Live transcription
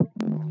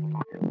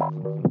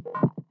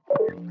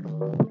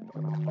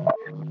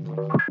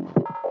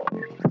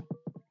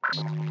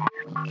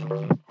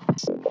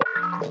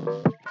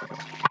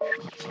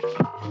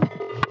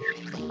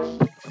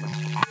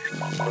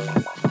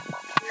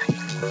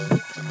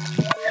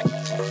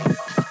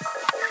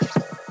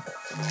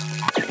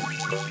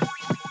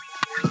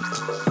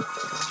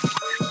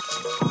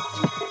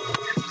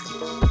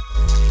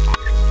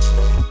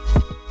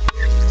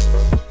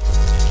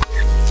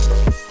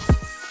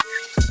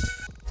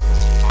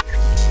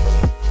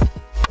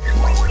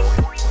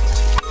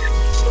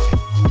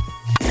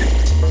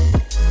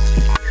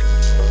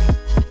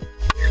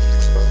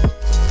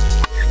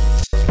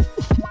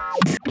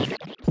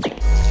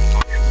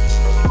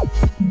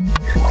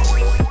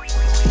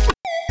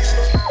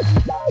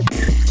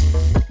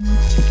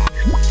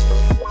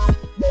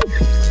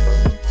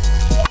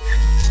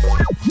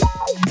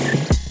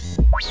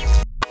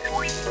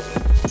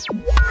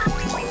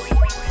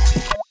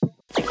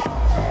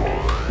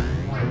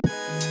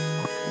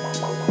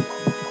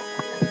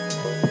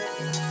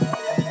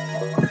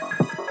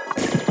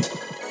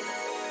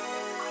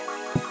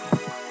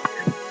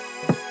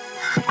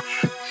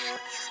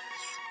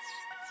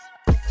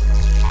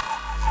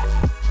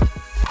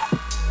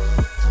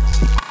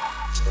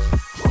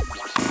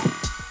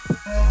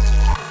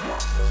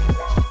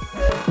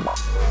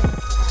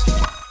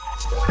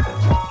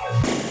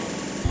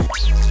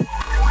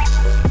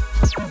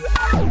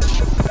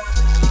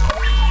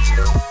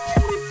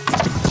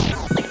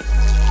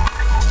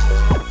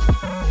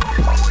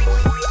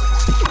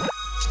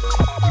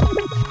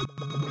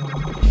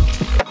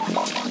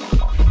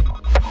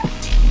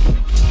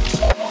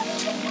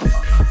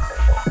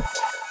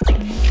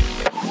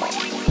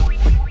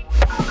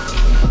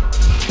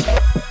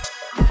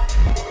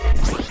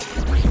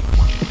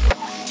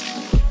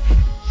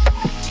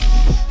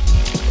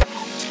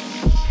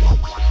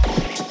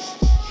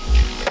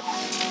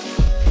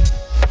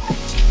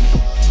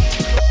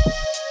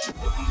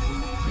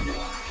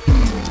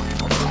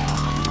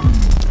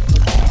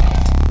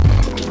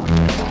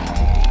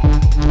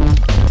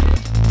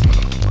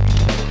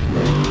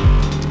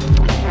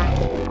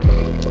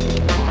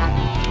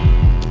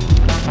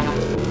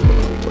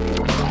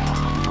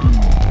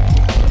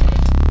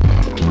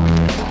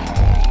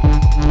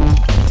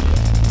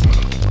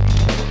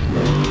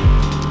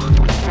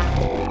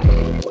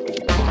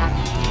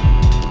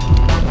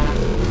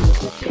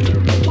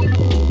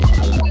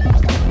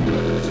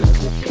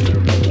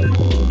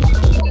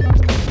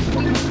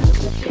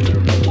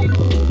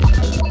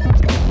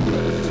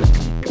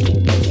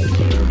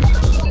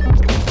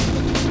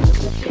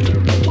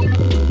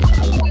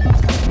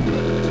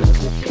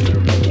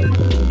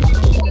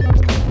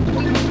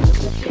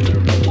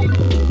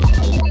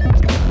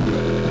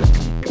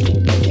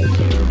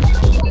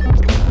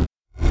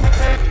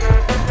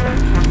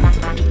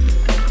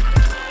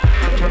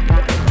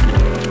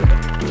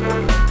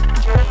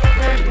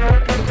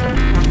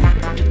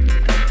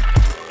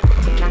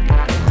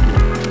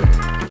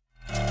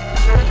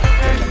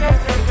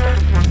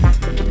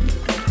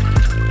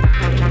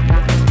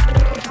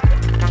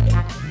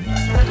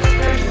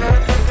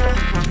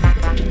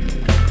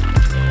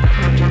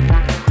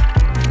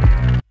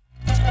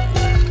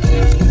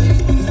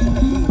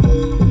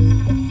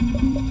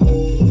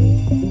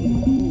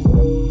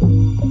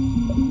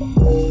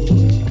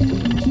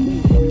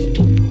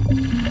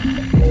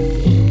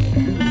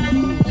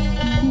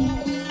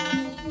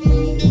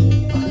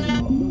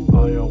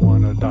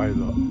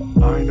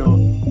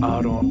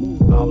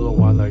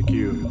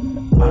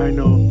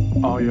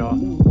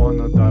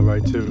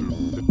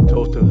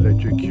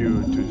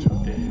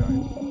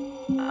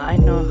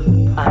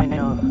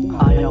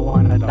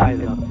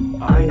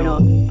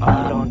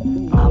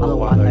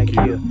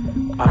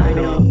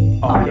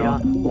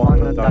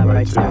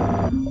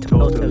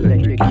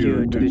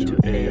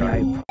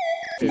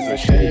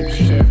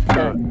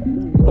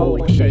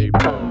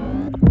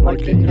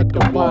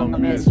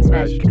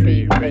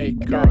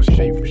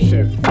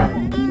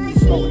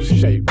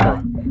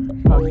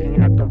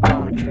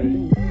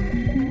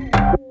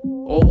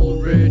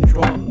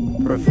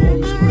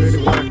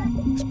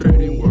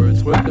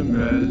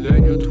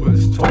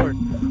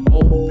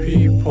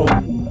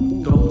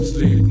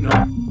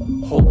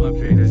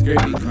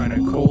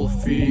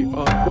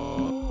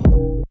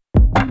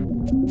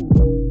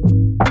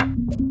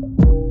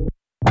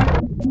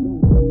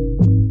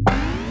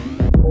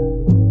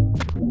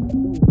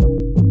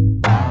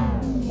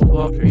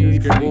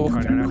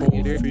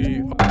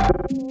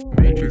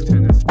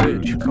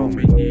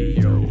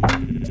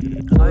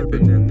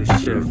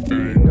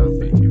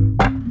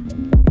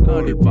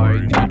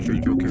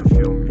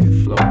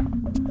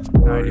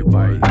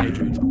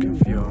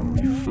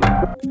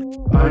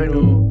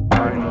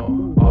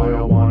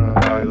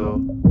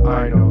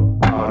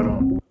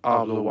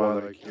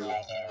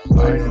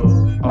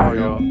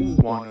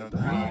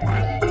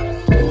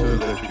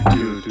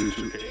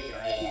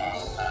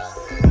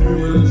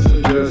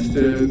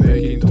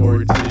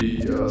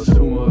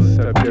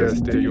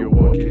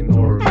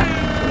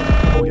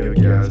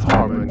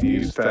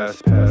moves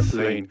fast past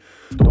lane.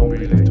 Don't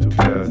be late to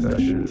class, that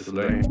shit is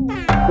lame.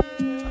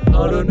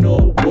 I don't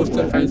know what's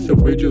the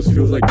answer, it just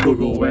feels like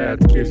Google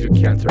Ads gives you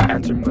cancer.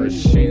 Answer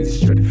machines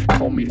should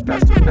call me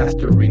faster,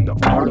 mastering the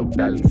art of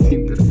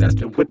balancing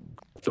disaster with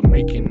the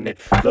making it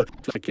look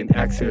like an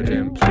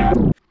accident,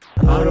 please.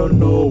 I don't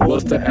know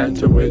what's the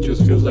answer, it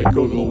just feels like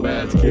Google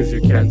Ads gives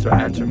you cancer.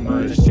 Answer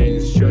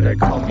machines should I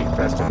call me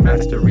faster,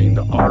 mastering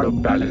the art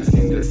of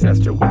balancing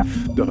disaster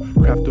with the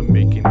craft of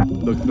making it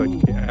look like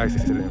an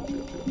accident.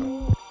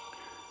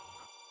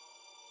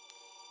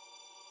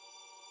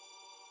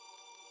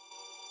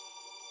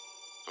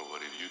 So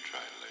what have you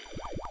tried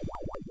lately?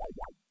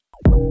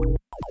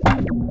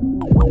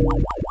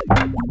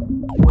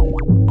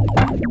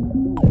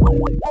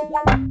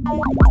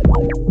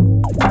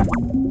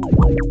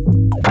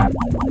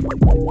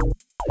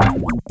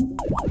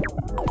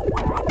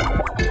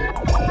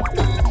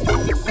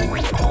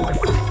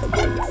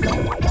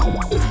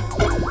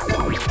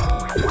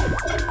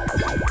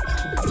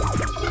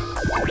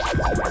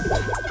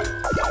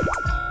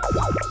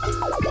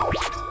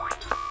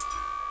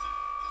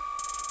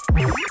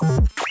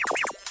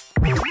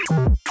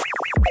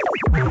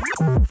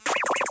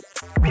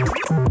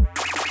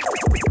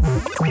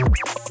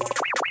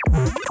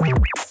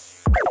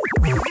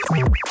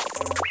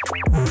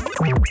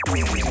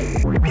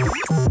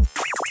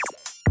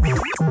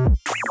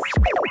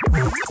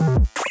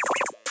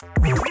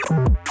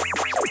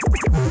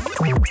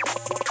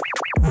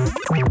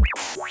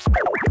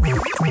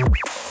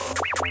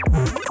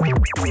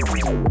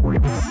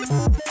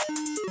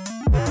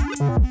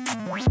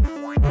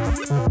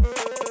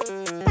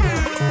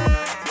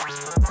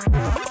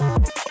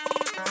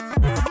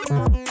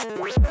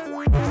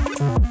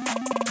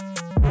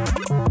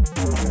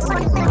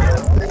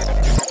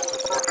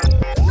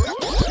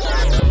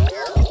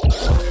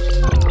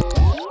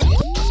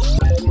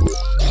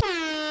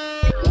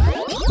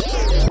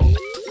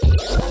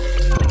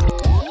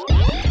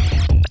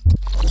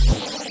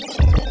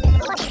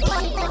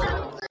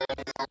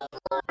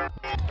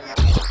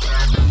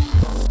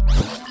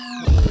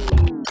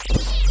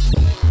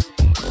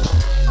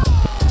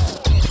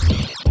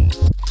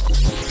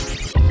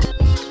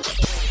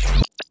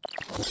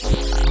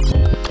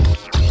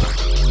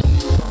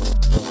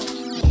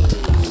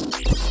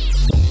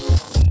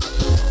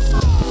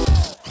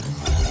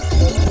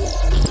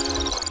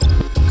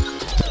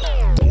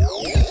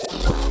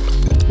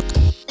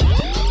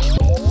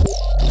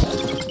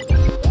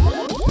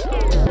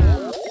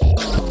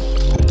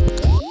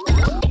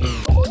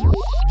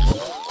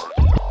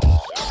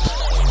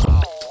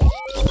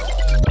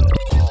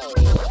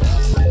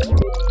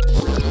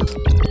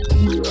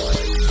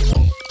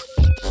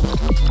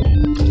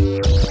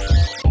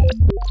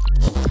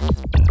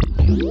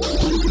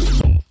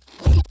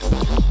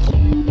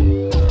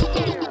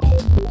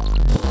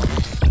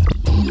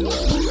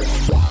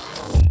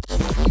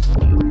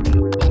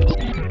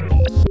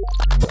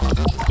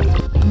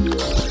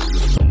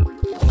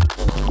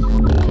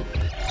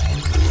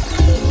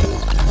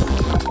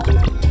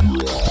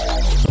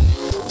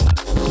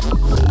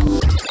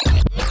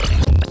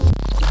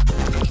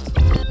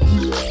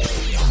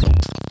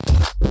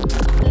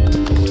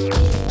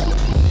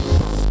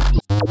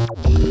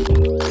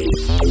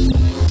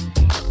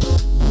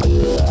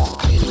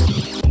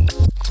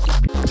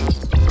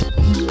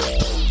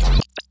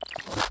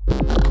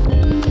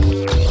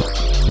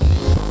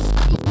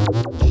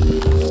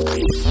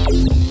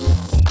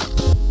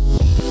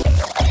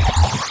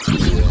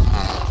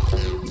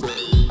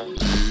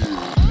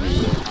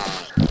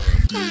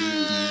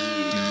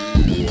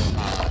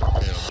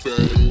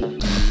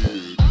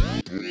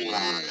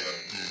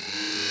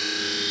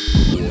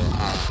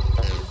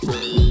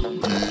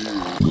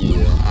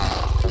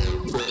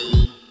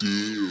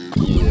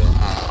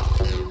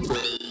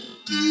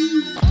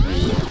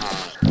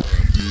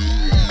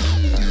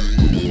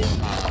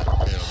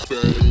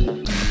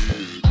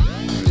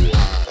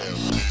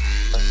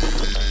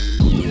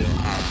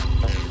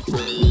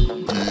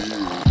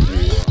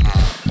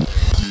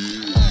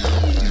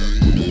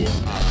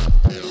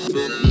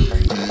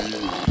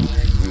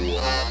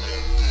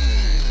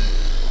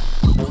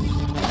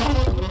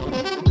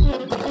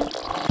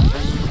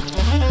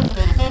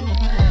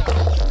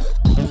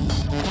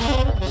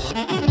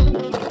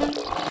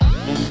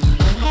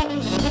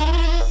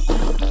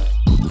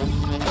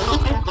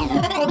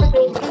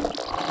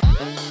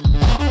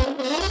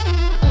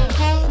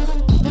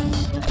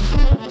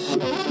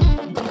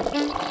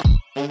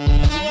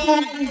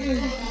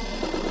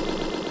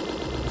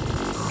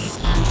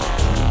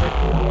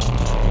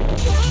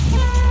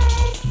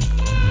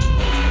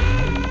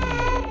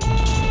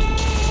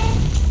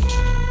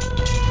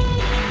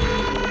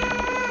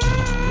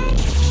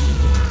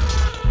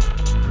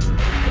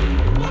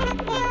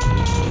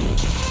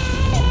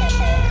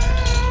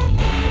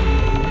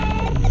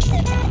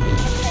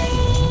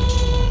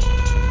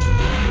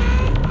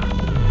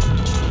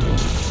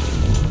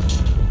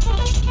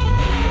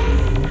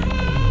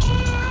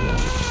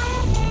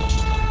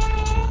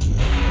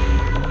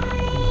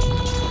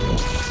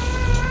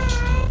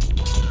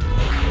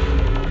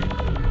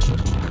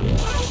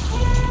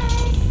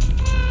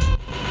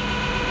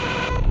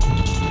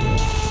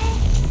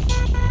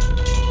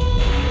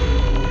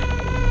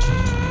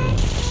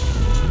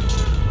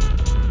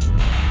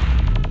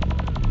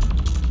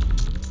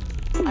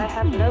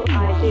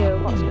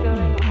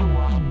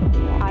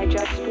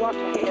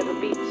 to hear the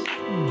beats.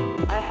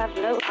 I have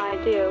no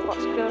idea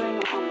what's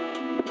going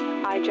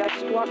on. I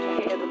just want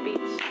to hear the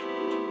beats.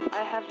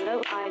 I have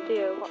no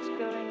idea what's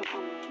going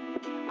on.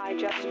 I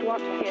just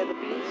want to hear the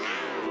beats.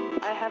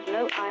 I have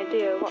no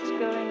idea what's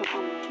going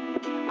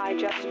on. I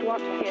just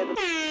want to hear the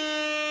beats.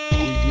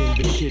 We in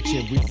the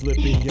kitchen, we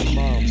flipping your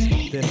moms.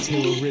 Them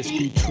terrorists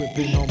be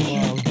tripping on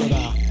moms, but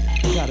I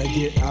gotta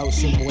get out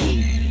some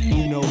way.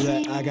 You know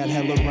that I got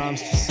hella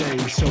rhymes to say,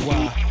 so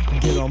I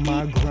get on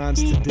my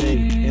grinds today.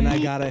 And I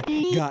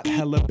got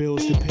hella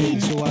bills to pay,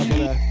 so I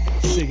gotta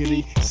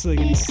siggity,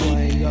 sliggity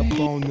slang up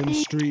on them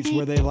streets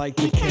where they like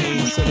the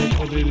cane. So they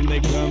put it in their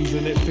gums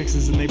and it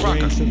fixes in their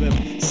brains to them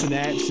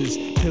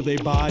synapses till their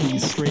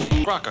bodies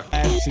straight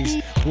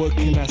abscess. What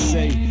can I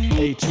say?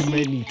 Hey, too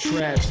many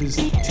traps is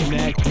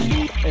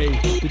tenacity. Hey,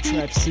 the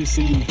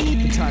trapsicity,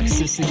 the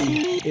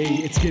toxicity.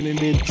 Hey, it's getting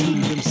into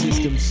them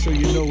systems, so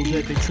you know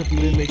that they tripping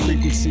in their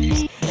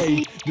frequencies.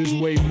 Hey, there's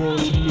way more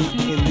to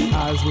me in the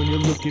eyes when you're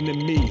looking at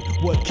me.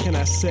 What can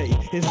I say?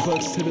 It's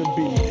bucks to the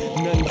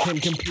beat, none can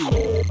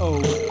compete.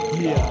 Oh,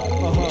 yeah,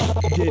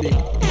 get it.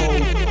 Oh,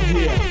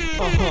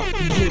 yeah,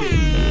 get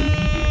it.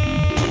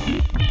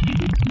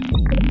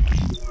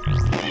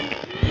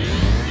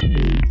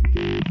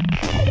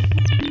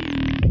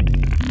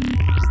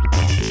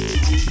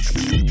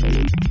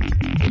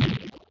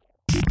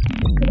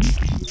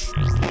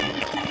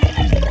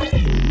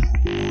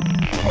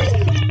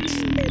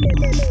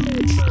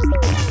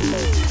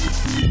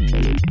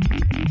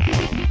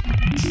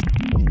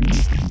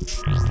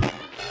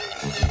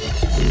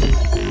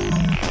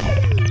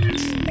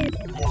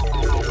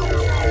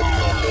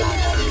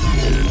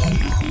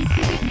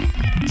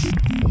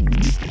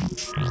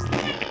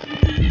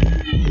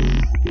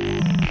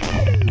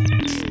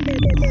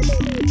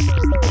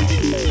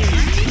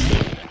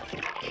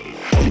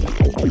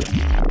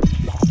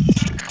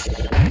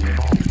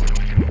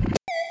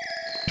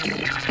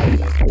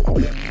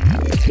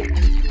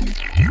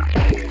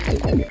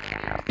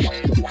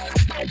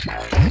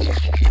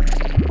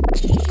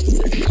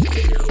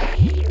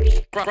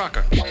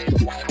 Rocker.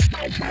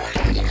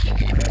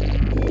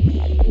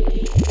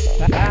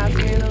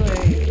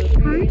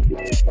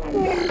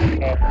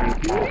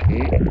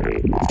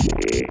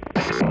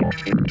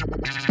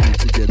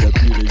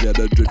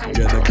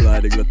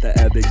 Gliding with the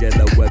ebbing and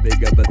the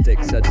webbing of a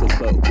thick central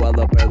foot while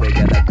I'm curling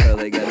and I'm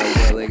curling and I'm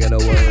whirling and I'm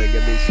whirling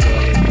and me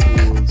swirling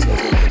pools of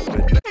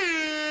liquid.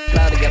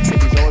 Clouding up to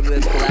these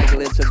orderless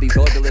coagulants of these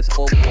orderless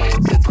old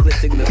poles. It's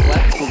blitzing the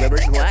flesh,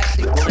 delivering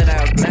relaxing, pulling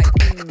out black.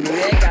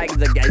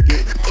 The guy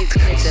it's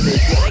and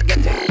it's going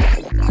to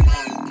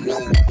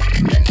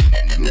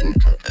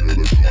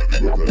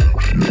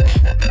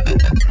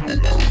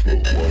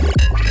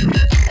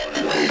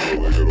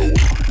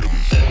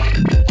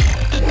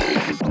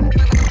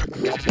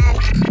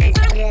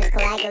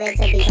coagulants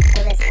of these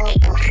orderless old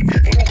poles.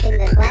 Blitzing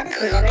the flesh,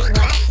 delivering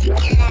relaxing.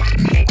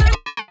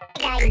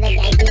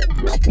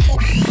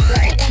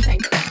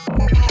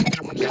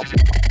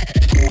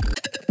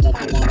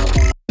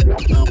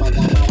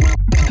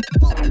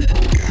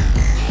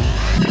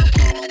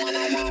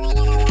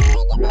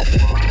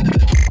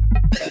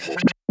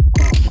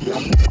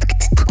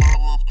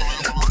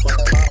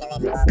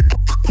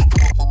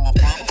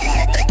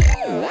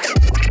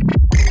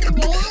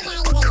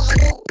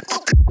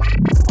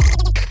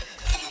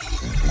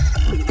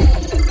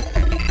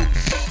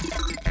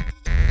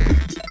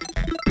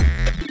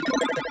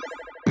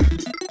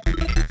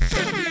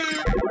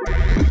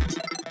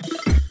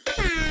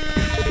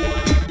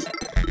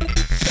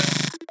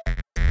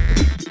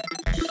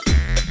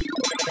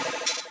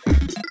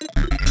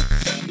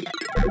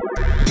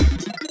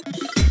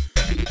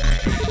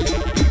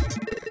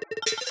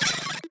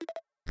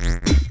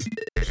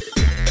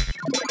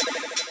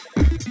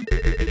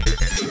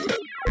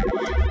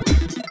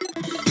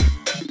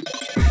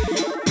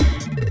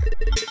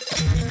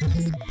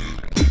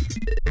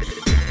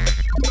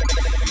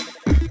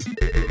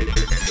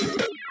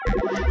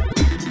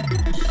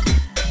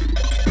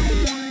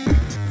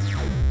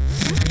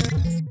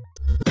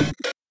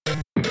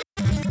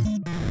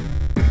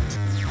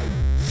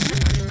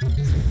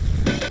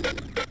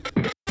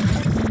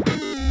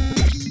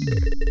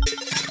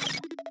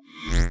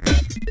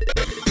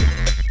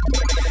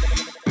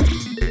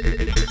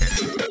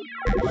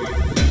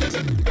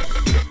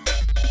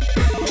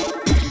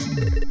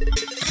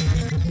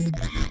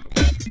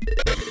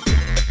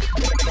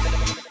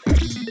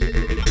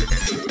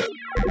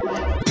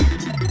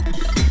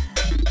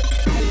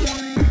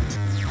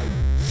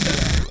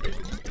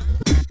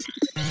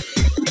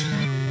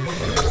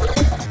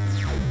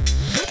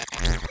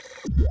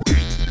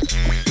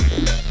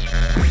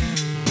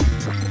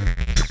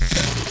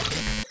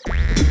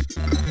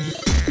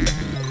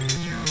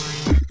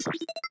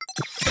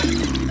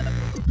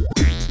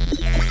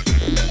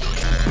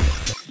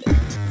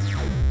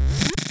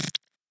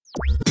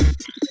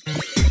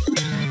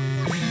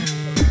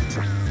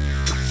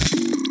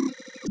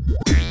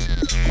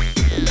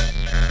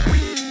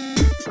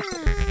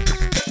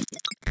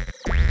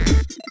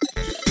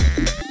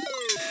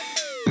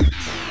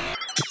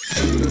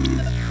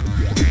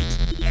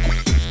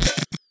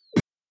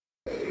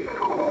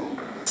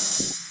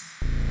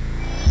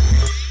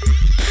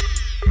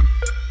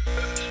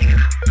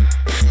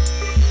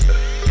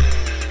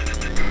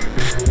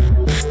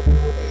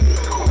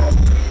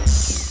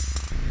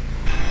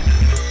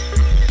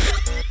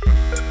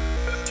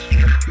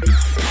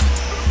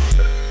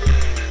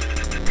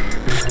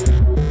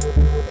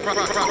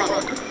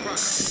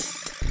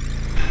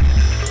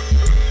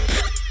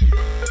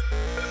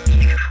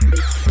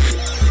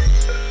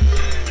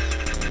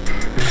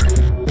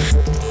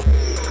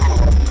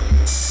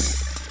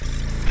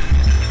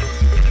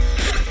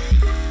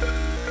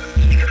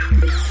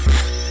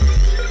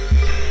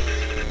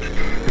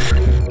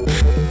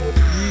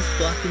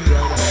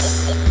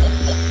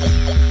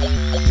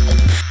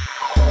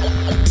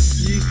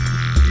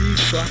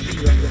 Bye.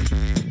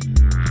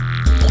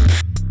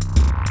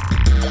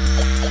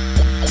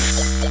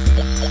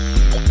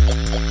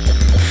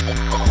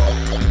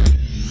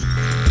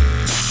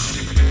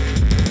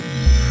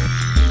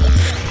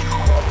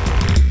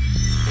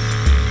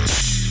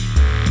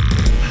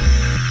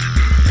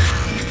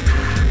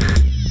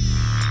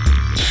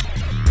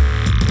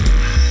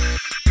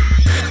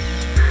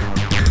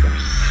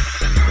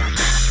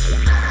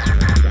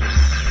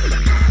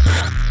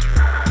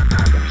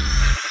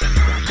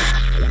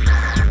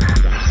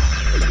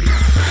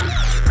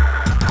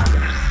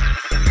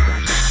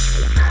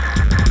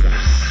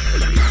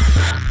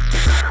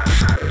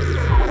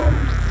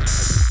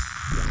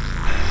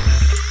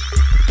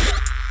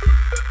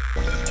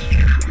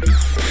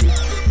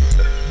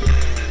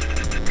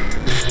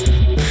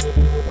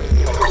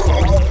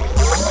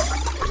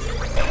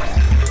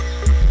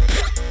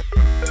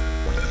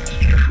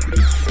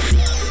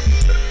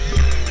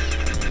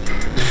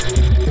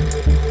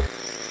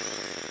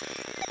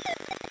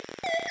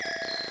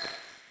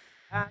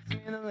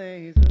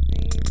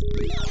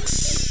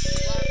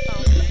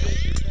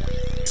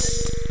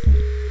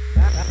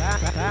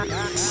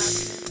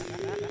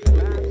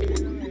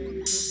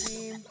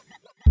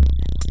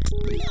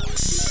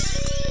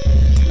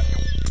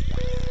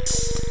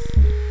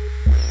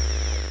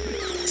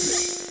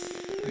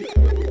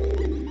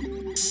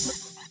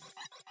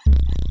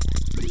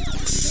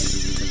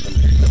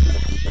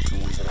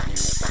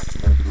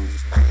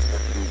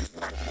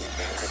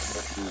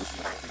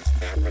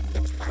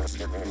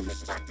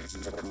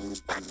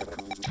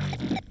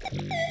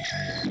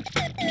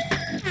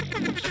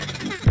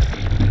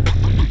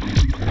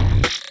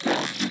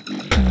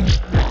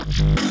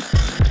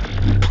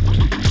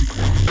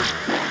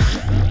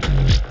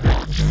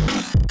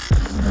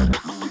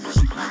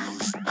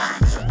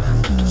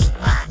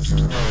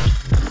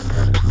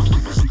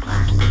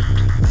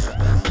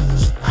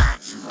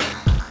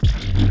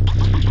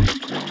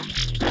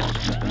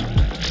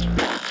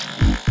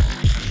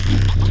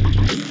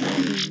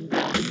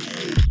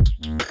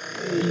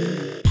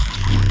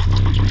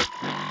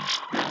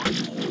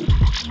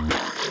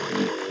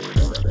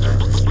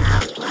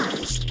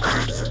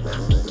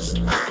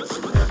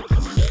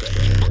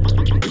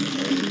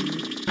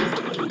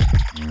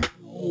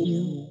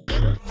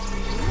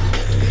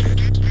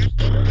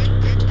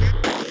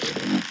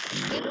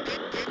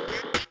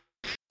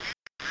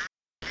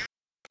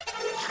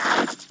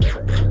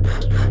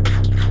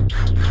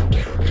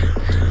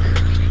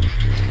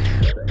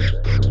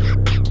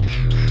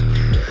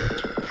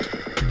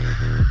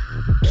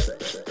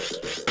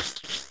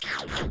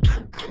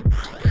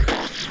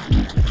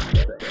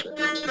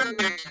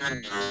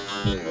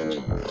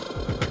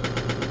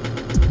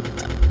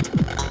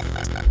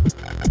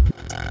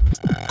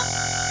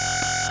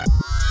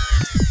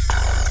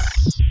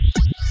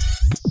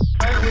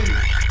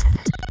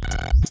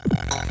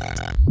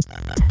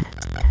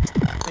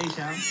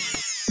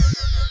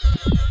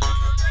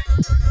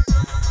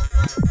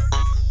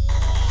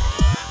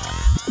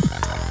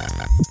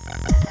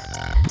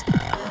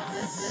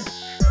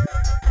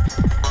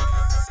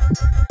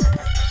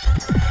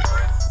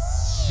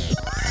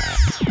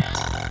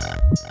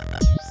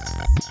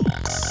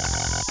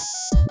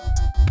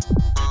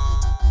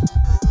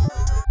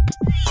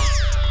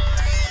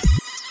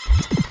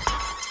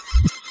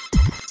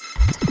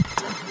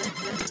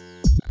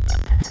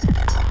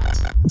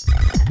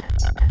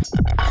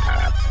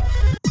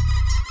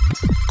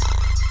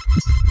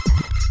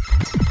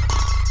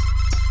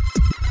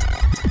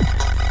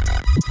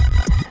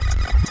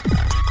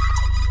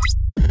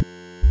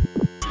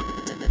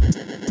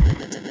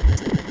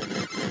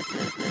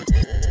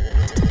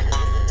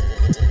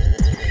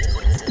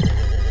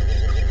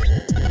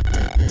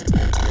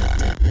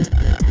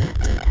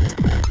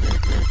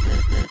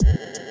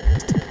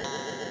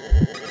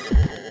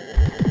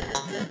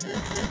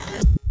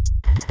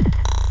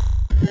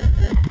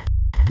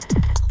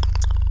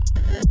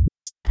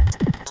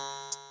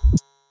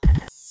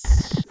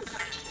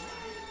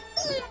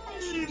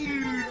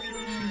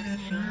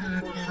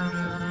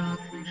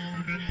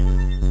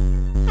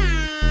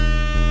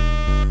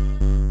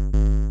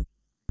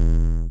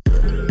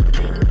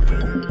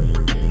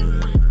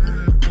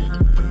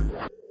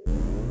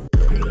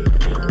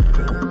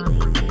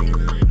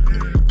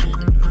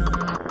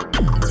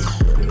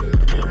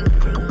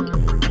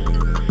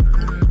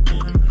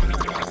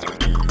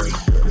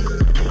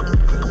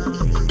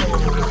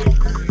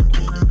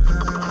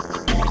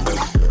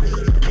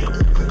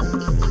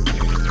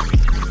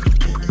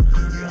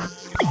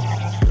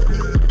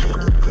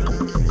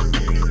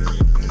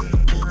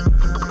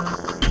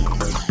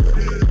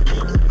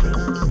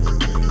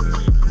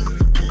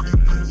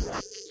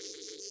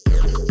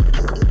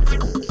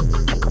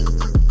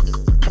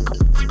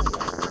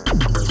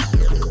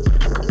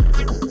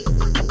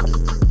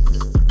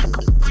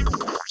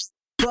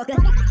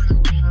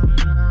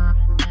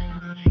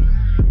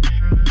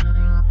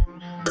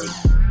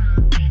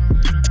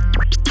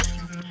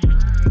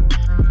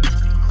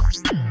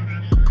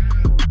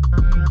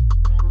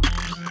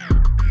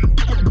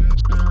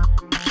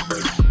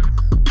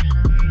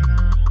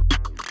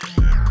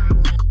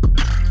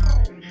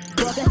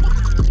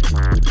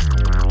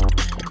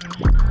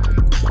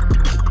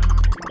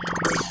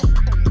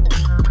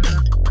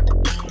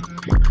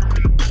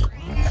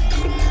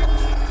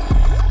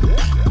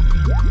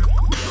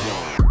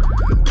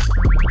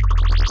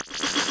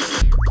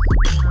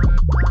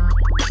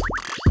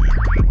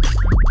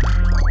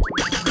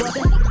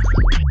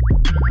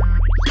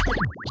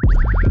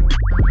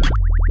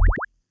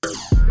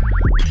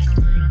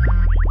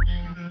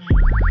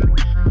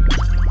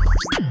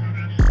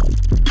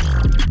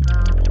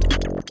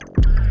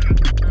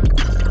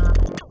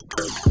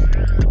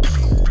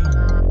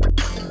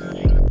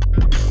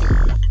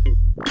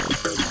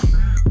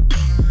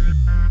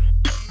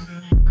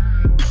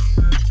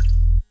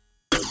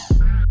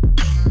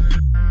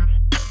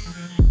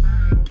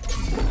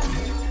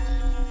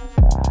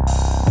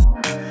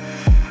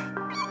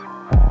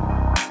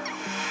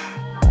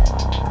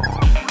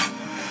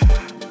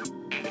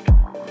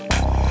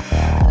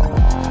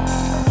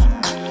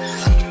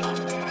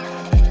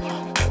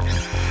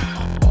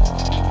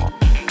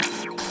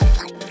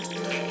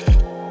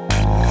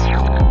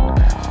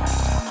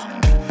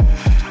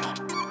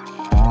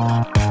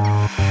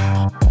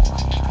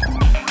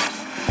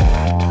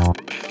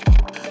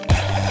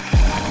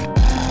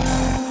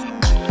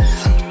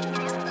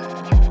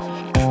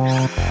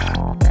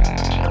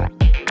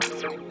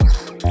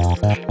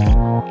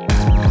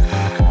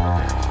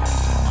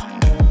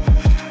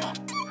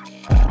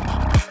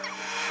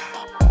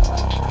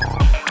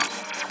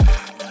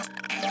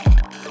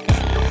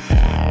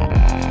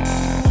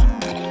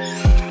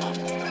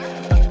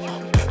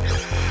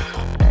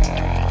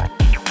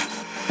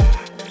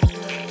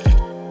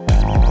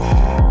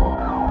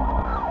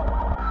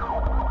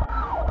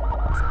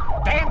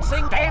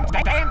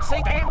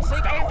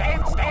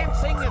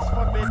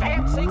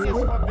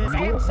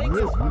 dancing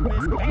is for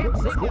men,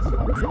 dancing is for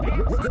men,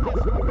 dancing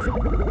is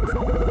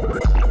for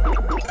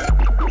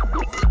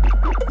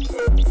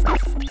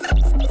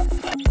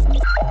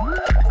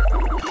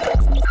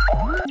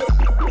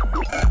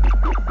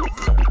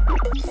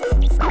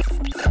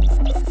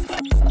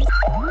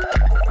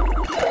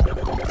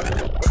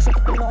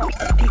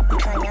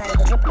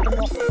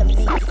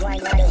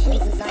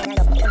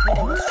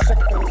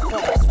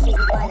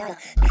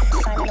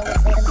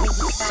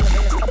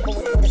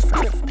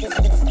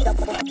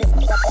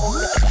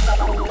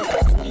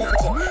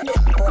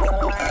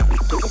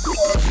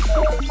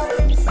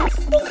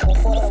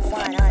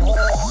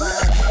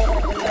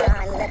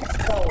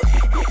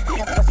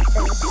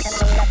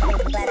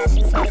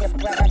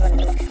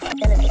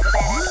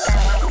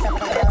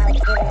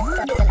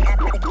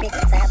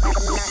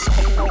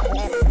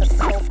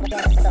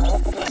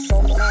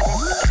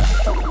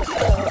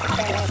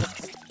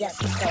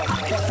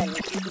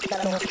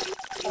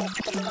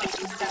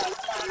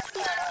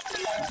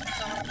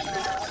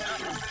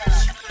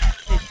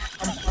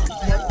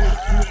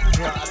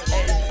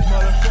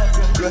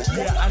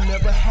Yeah, I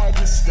never had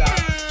to stop.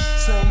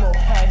 So I'm gonna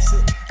pass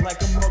it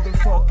like a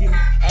motherfucking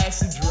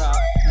acid drop.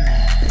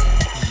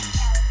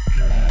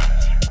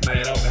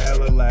 Man, I'm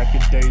hella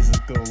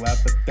lackadaisical,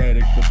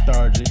 apathetic,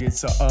 lethargic.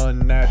 It's an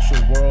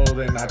unnatural world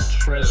and I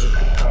treasure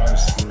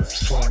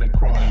catharsis. Chronic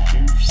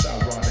use,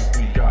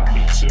 ironically got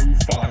me too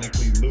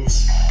phonically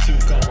loose to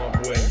come up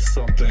with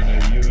something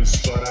to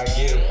use. But I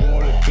get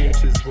bored of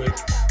bitches with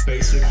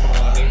basic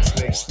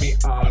phonics. Makes me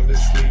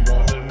honestly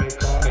wanna make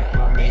chronic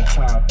my main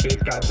topic.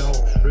 I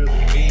don't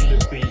really mean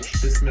to be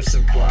this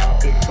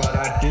misanthropic, but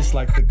I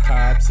dislike the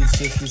cops. It's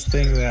just this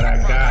thing that I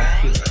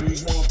got. Kids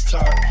cruise more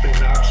talk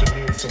than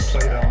auctioneers, so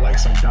play that like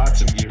some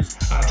Dotson years.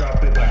 I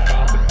drop it like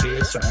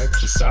bombardier, so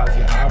exercise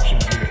your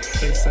options here.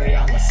 They say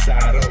I'm a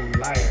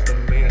satellite, the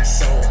man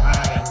so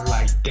high, I'm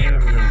like, damn,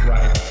 you're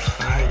right.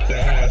 I hate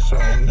the hash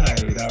all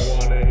night. I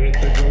wanna hit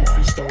the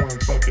grocery store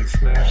and fucking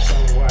smash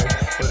some white,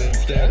 but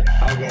instead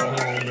I'll go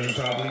home and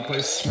probably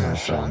play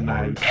Smash all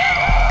night.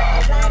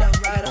 Alright,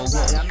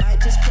 I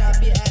might just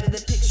crop you out of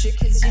the picture,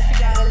 cause you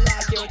forgot to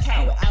lock your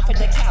account. Out for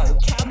the count,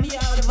 count me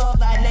out of all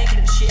that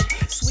negative shit.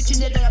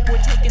 Switching it up, we're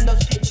taking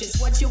those pictures.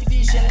 What's your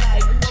vision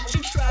like? What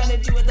you trying to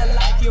do with the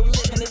life you're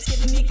living? It's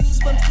giving me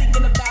goosebumps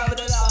thinking about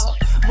it all.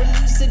 We're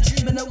lucid,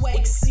 dreaming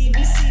awake,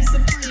 CBC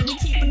supreme, we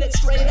keeping it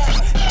straight up.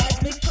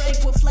 Cosmic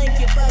prank will flank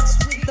your butts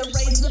with the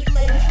razor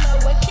blade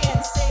flow. I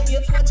can't save you,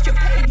 it's what you're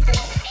paid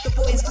for. The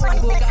boys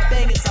Zlorngler got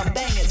bangers on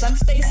bangers. I'm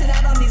spacing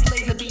out on these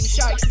laser beam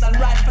sharks, and I'm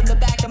riding from the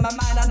back of my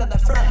mind onto the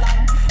front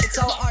line. It's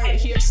all art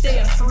here,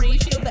 staying free.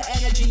 Feel the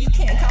energy, you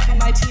can't copy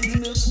my team's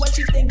moves. What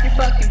you think you're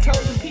fucking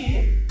coding,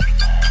 Pete?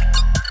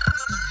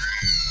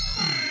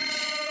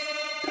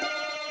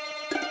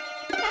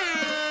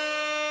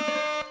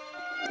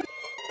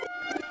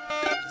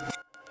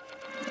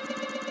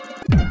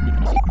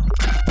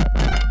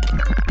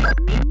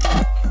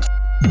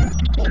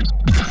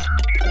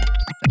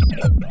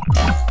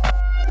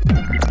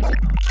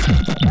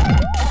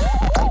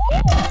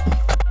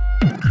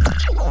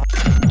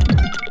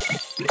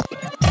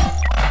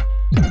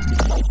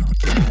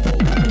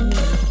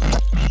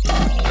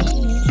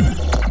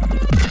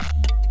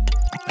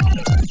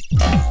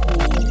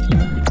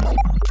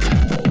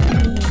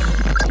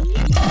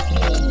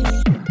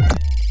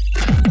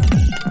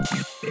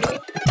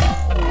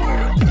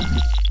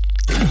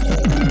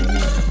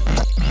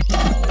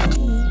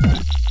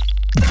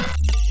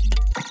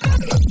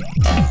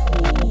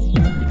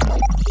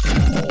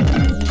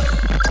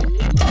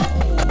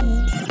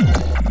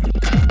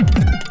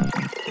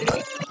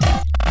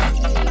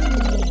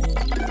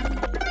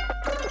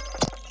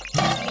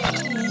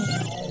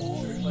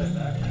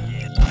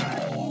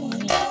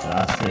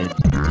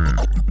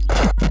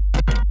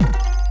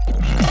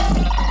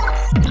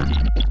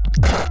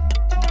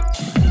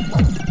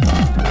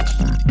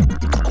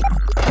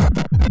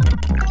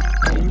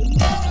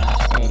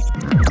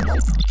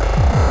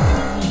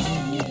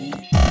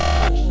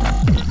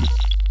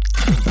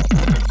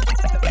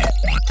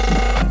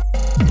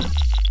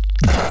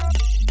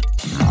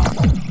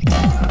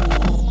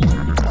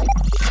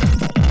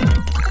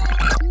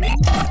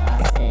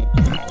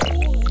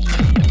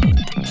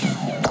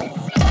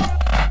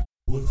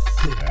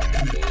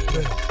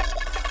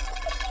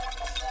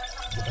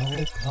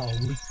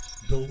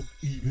 Don't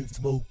even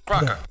smoke.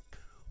 Crocker.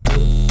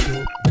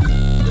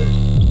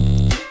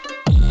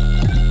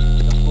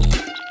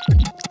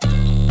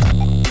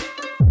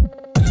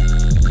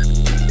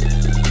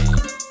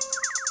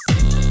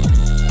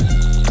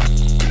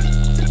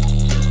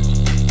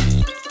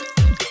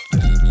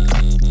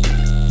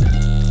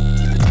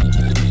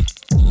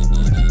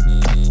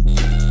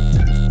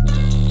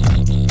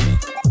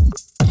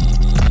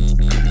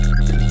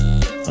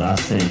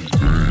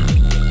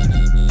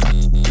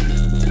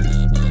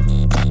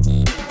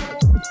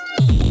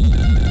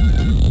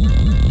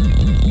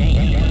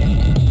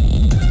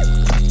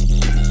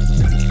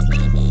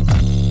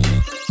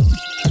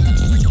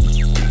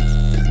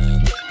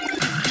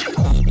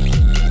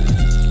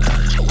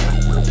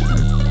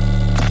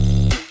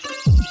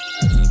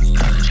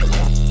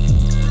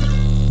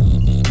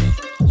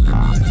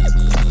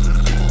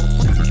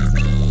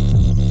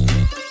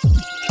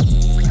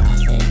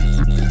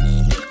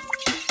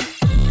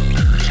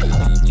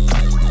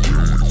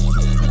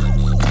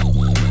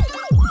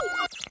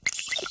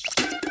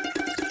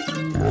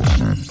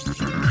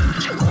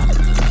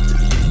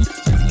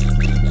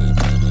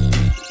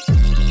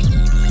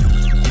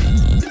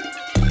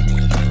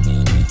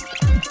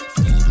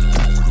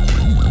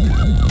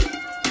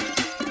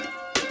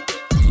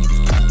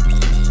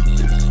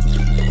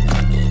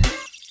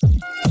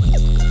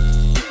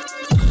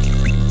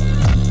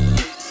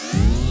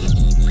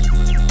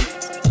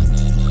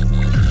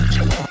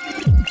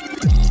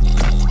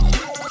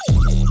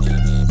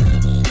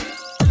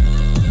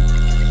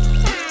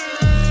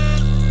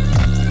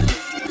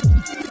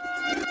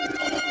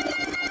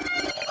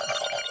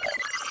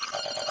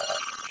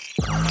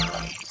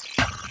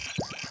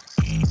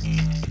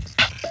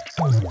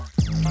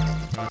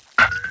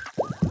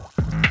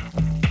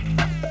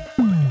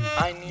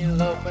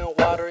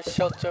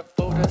 shelter,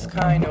 food is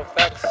kind of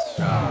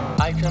extra.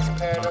 I just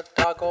paired a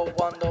doggo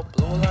on the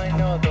blue line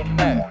of the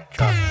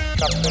metro.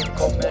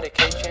 Tropical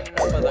medication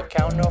over the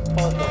counter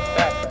for the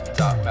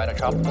beta.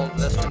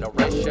 Metropolis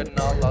generation,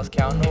 all lost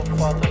counter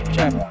for the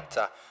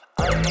jetta.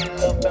 I need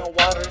love and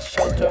water,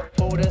 shelter,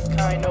 food is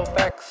kind of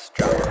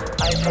extra.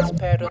 I just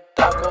paired a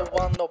doggo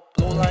on the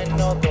blue line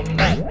of the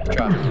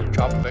metro.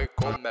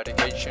 Tropical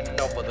medication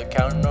over the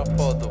counter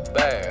for the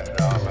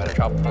beta.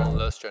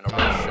 Metropolis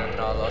generation,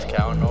 all lost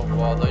counter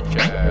for the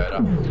jetta.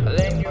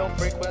 Linear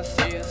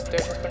frequencies,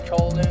 stations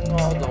controlling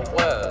all the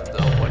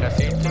weather. When I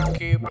seem to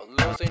keep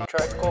losing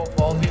track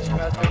of all these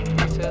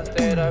masterpieces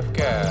that I've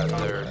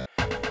gathered.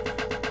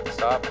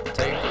 Stop,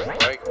 take a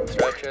break,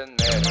 stretch and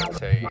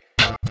meditate.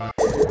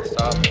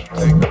 Stop,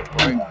 take a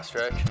break,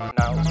 stretch,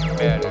 now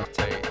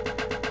meditate.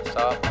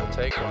 Stop,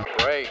 take a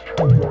break,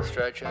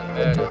 stretch and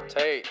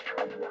meditate.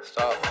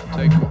 Stop,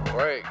 take a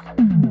break,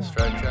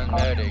 stretch and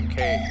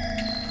medicate.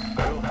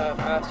 You have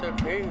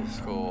masterpiece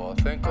school.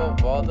 Think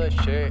of all the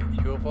shit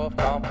you've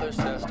accomplished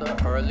since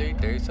the early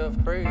days of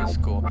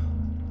preschool.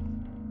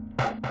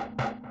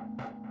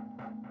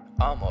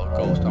 I'm a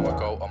ghost, I'm a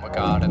goat, I'm a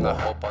god, and I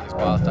hope all these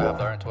bars that have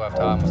learned to have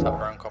time must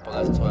have earned couple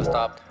lessons to have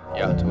stopped.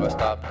 Yeah, to have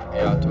stopped,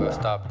 yeah, to have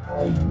stopped.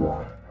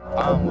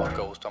 I'm a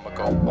ghost, I'm a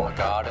goat, I'm a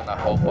god, and I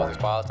hope all these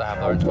bars that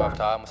have learned to have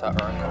time must have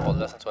earned couple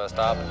lessons to have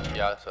stopped.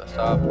 Yeah, to have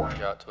stopped,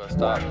 yeah, to have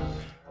stopped.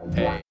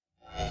 Hey.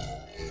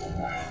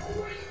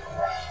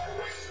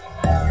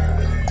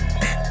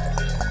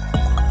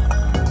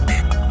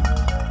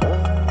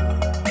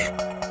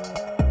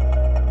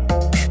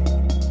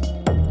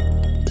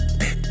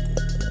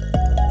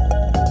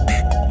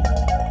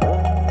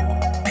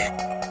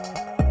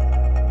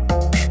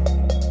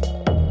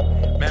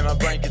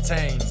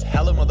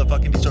 Hella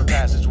motherfucking these short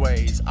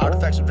passageways.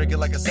 Artifacts from drinking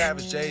like a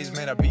savage J's.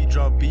 Man, I beat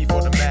drunk beef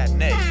for the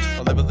matinee.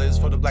 A limitless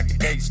for the black and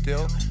gay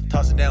still.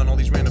 Tossing down all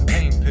these random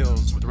pain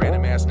pills with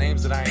random ass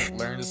names that I ain't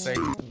learned to say.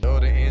 Know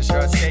the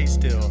insurance skate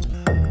still.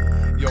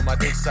 Yo, my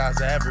dick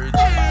size average.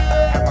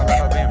 Half my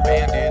life I've been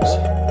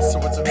bandaged. So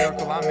it's a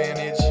miracle I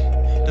manage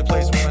to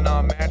place women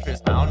on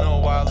mattress. I don't know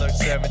why I look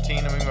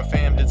 17. I mean, my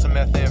fam did some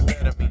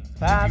methamphetamine.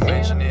 If you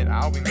mention it,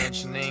 I'll be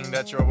mentioning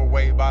that you're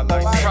overweight by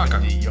like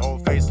 70. Your whole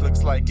face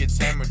looks like it's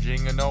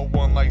hemorrhaging, and no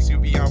one likes you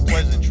beyond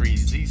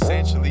pleasantries.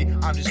 Essentially,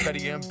 I'm just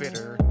petty and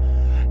bitter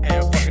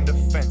and fucking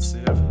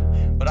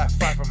defensive. But I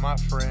fight for my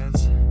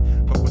friends.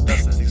 Fuck with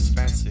us is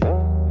expensive.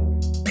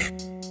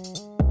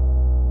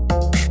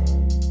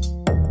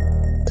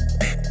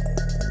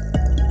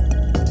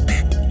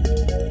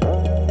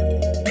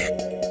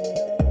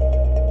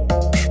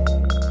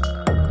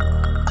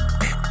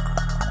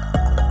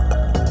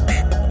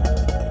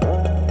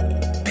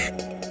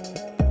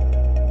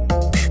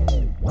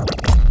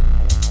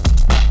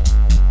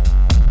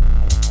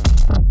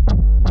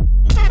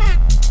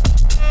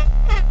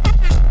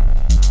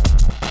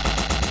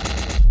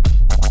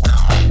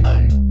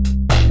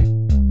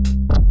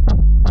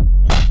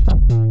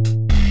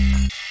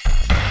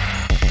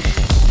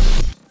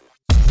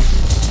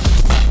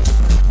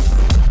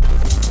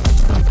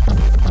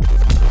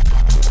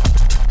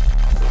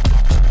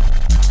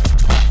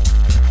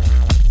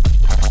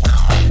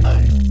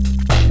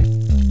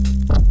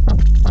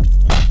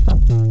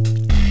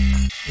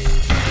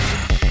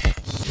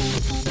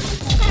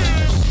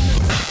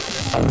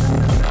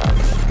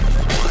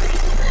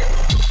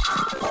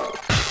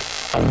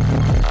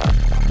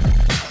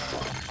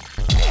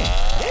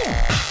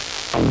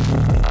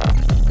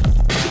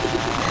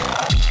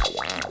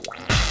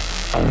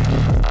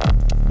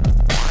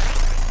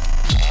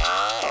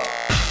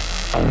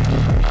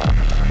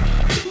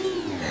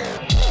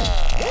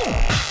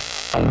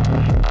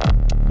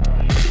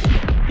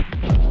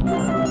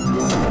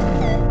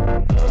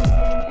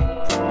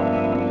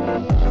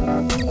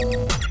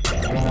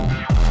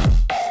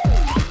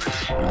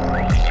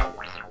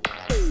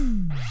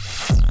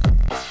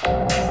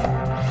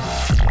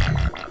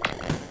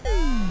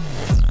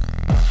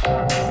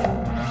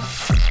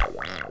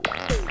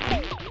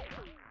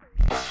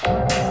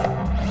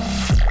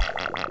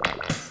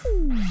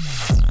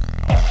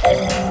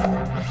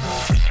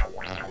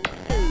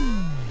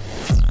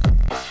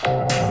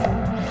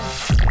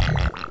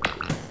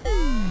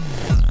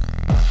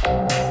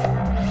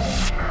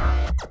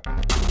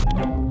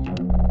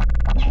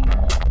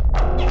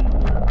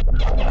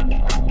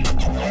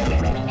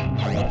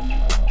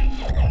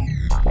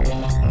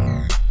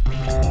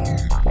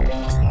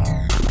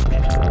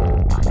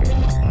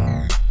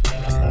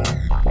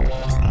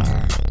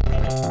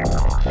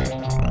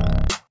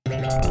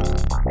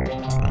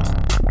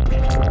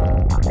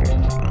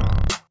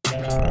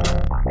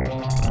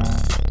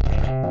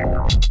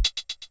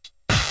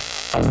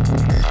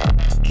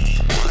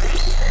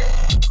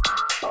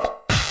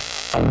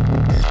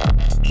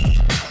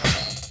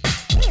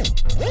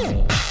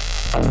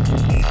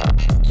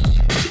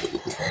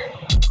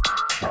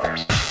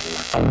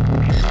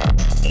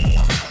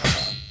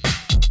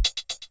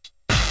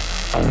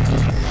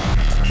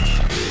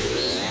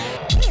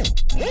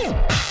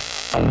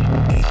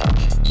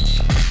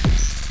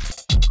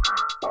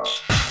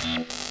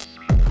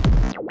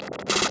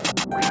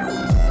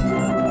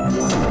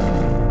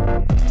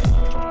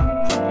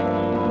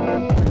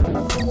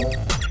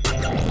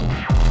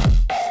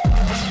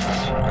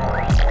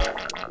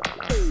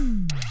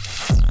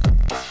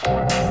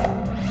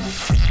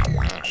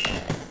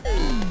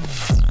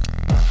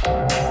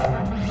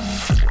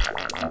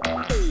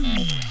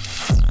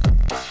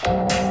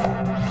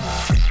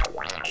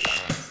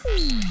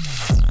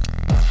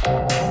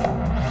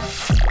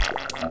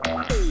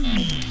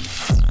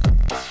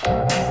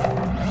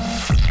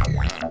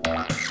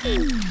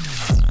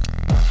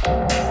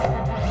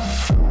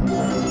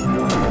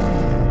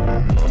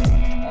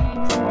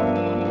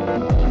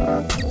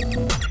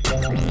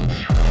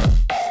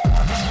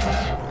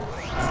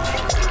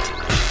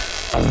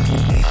 So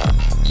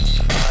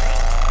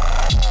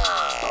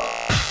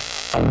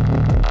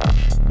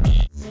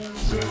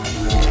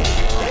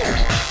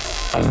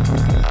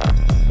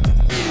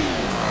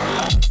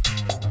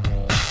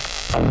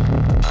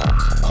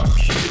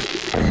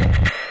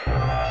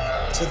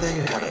there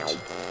you have it.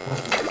 One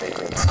of my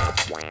favorites.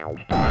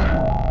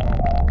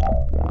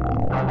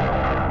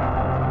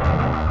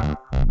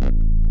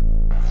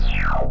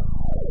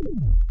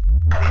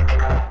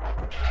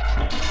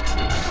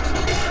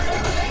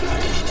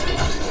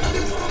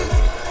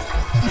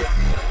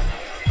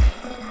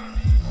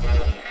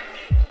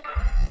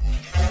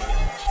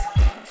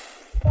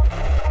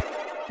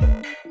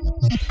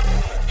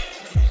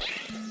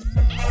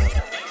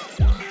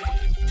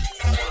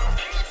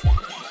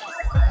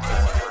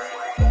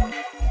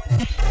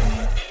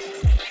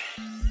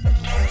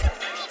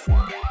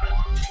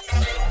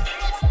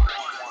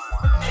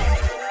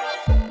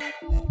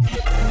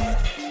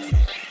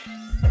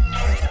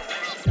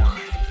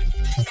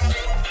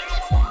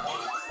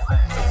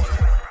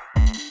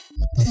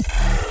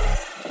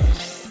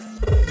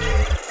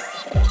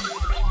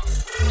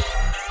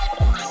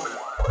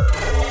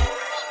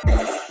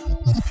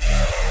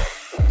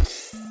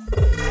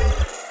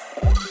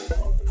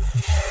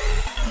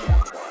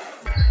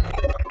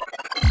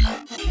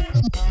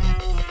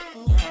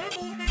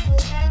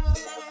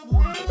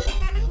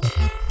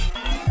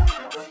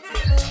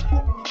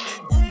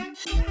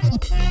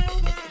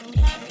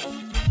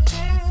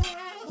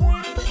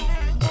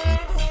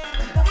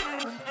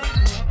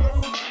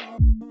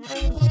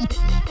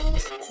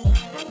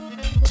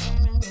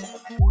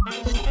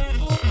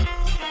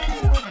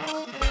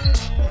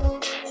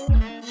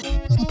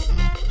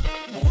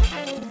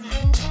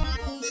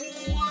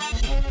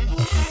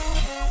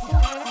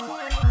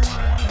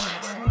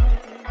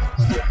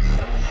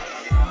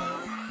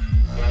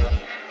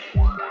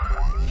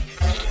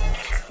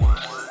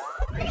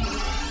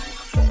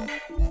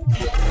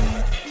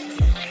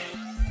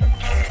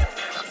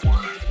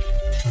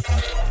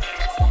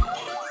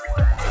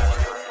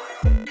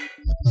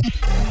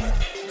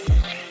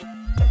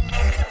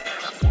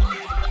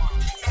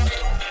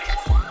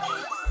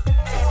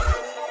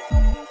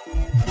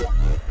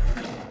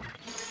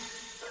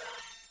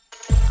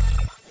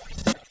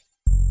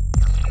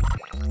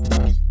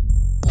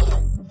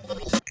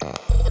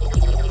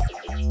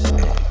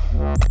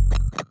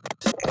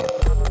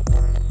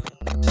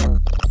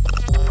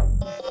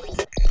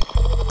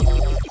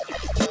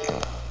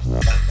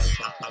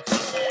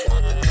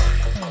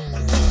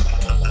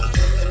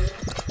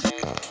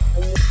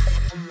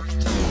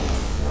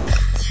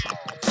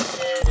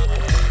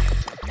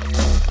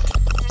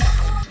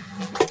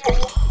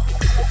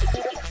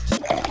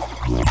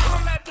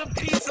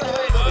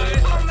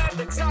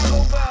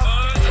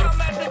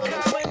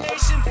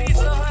 Combination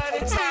Pizza Hut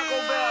and Taco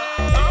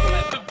Bell.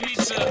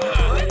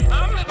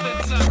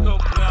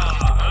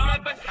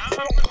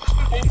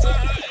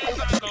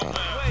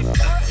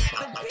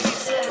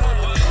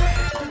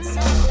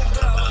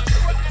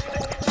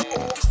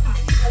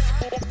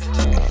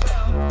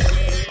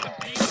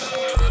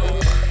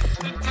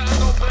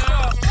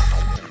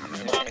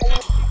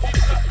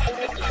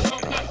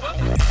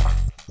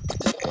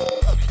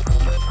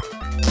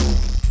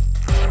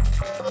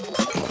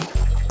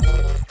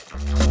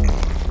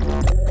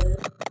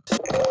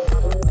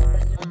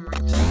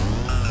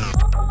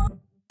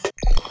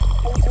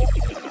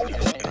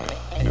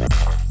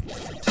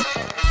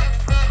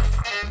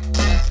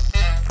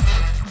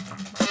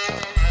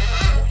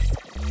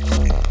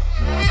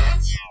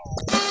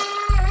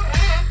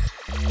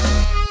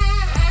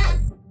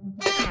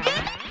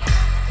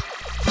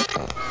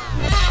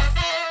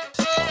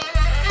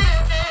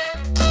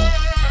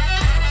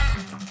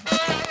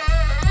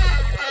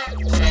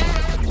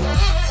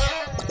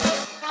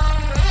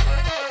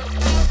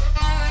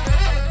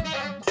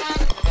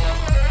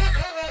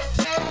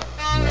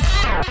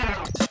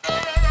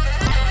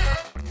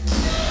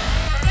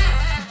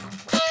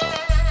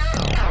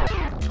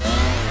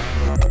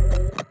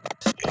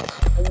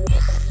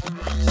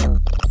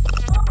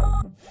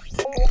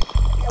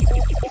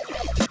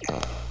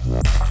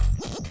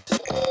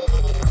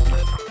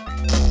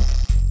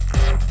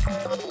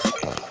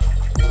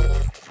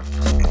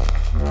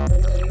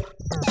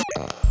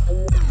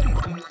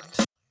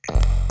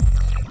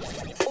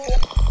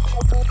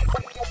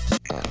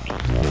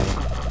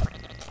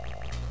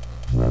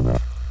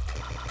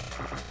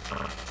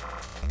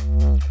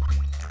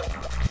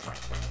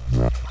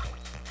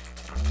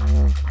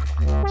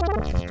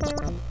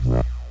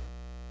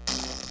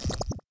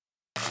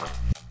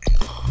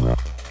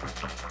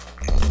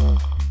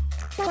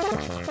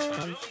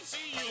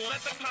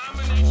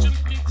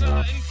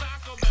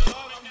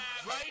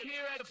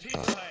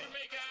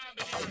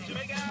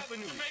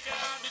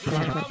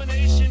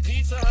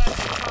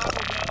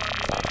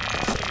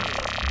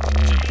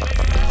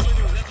 Jamaica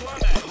Avenue, that's where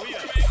I'm at. Where you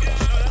at?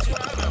 No, that's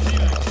where I'm at. Where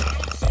you at?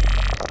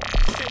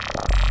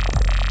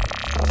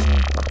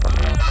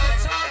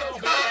 Taco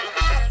Bell.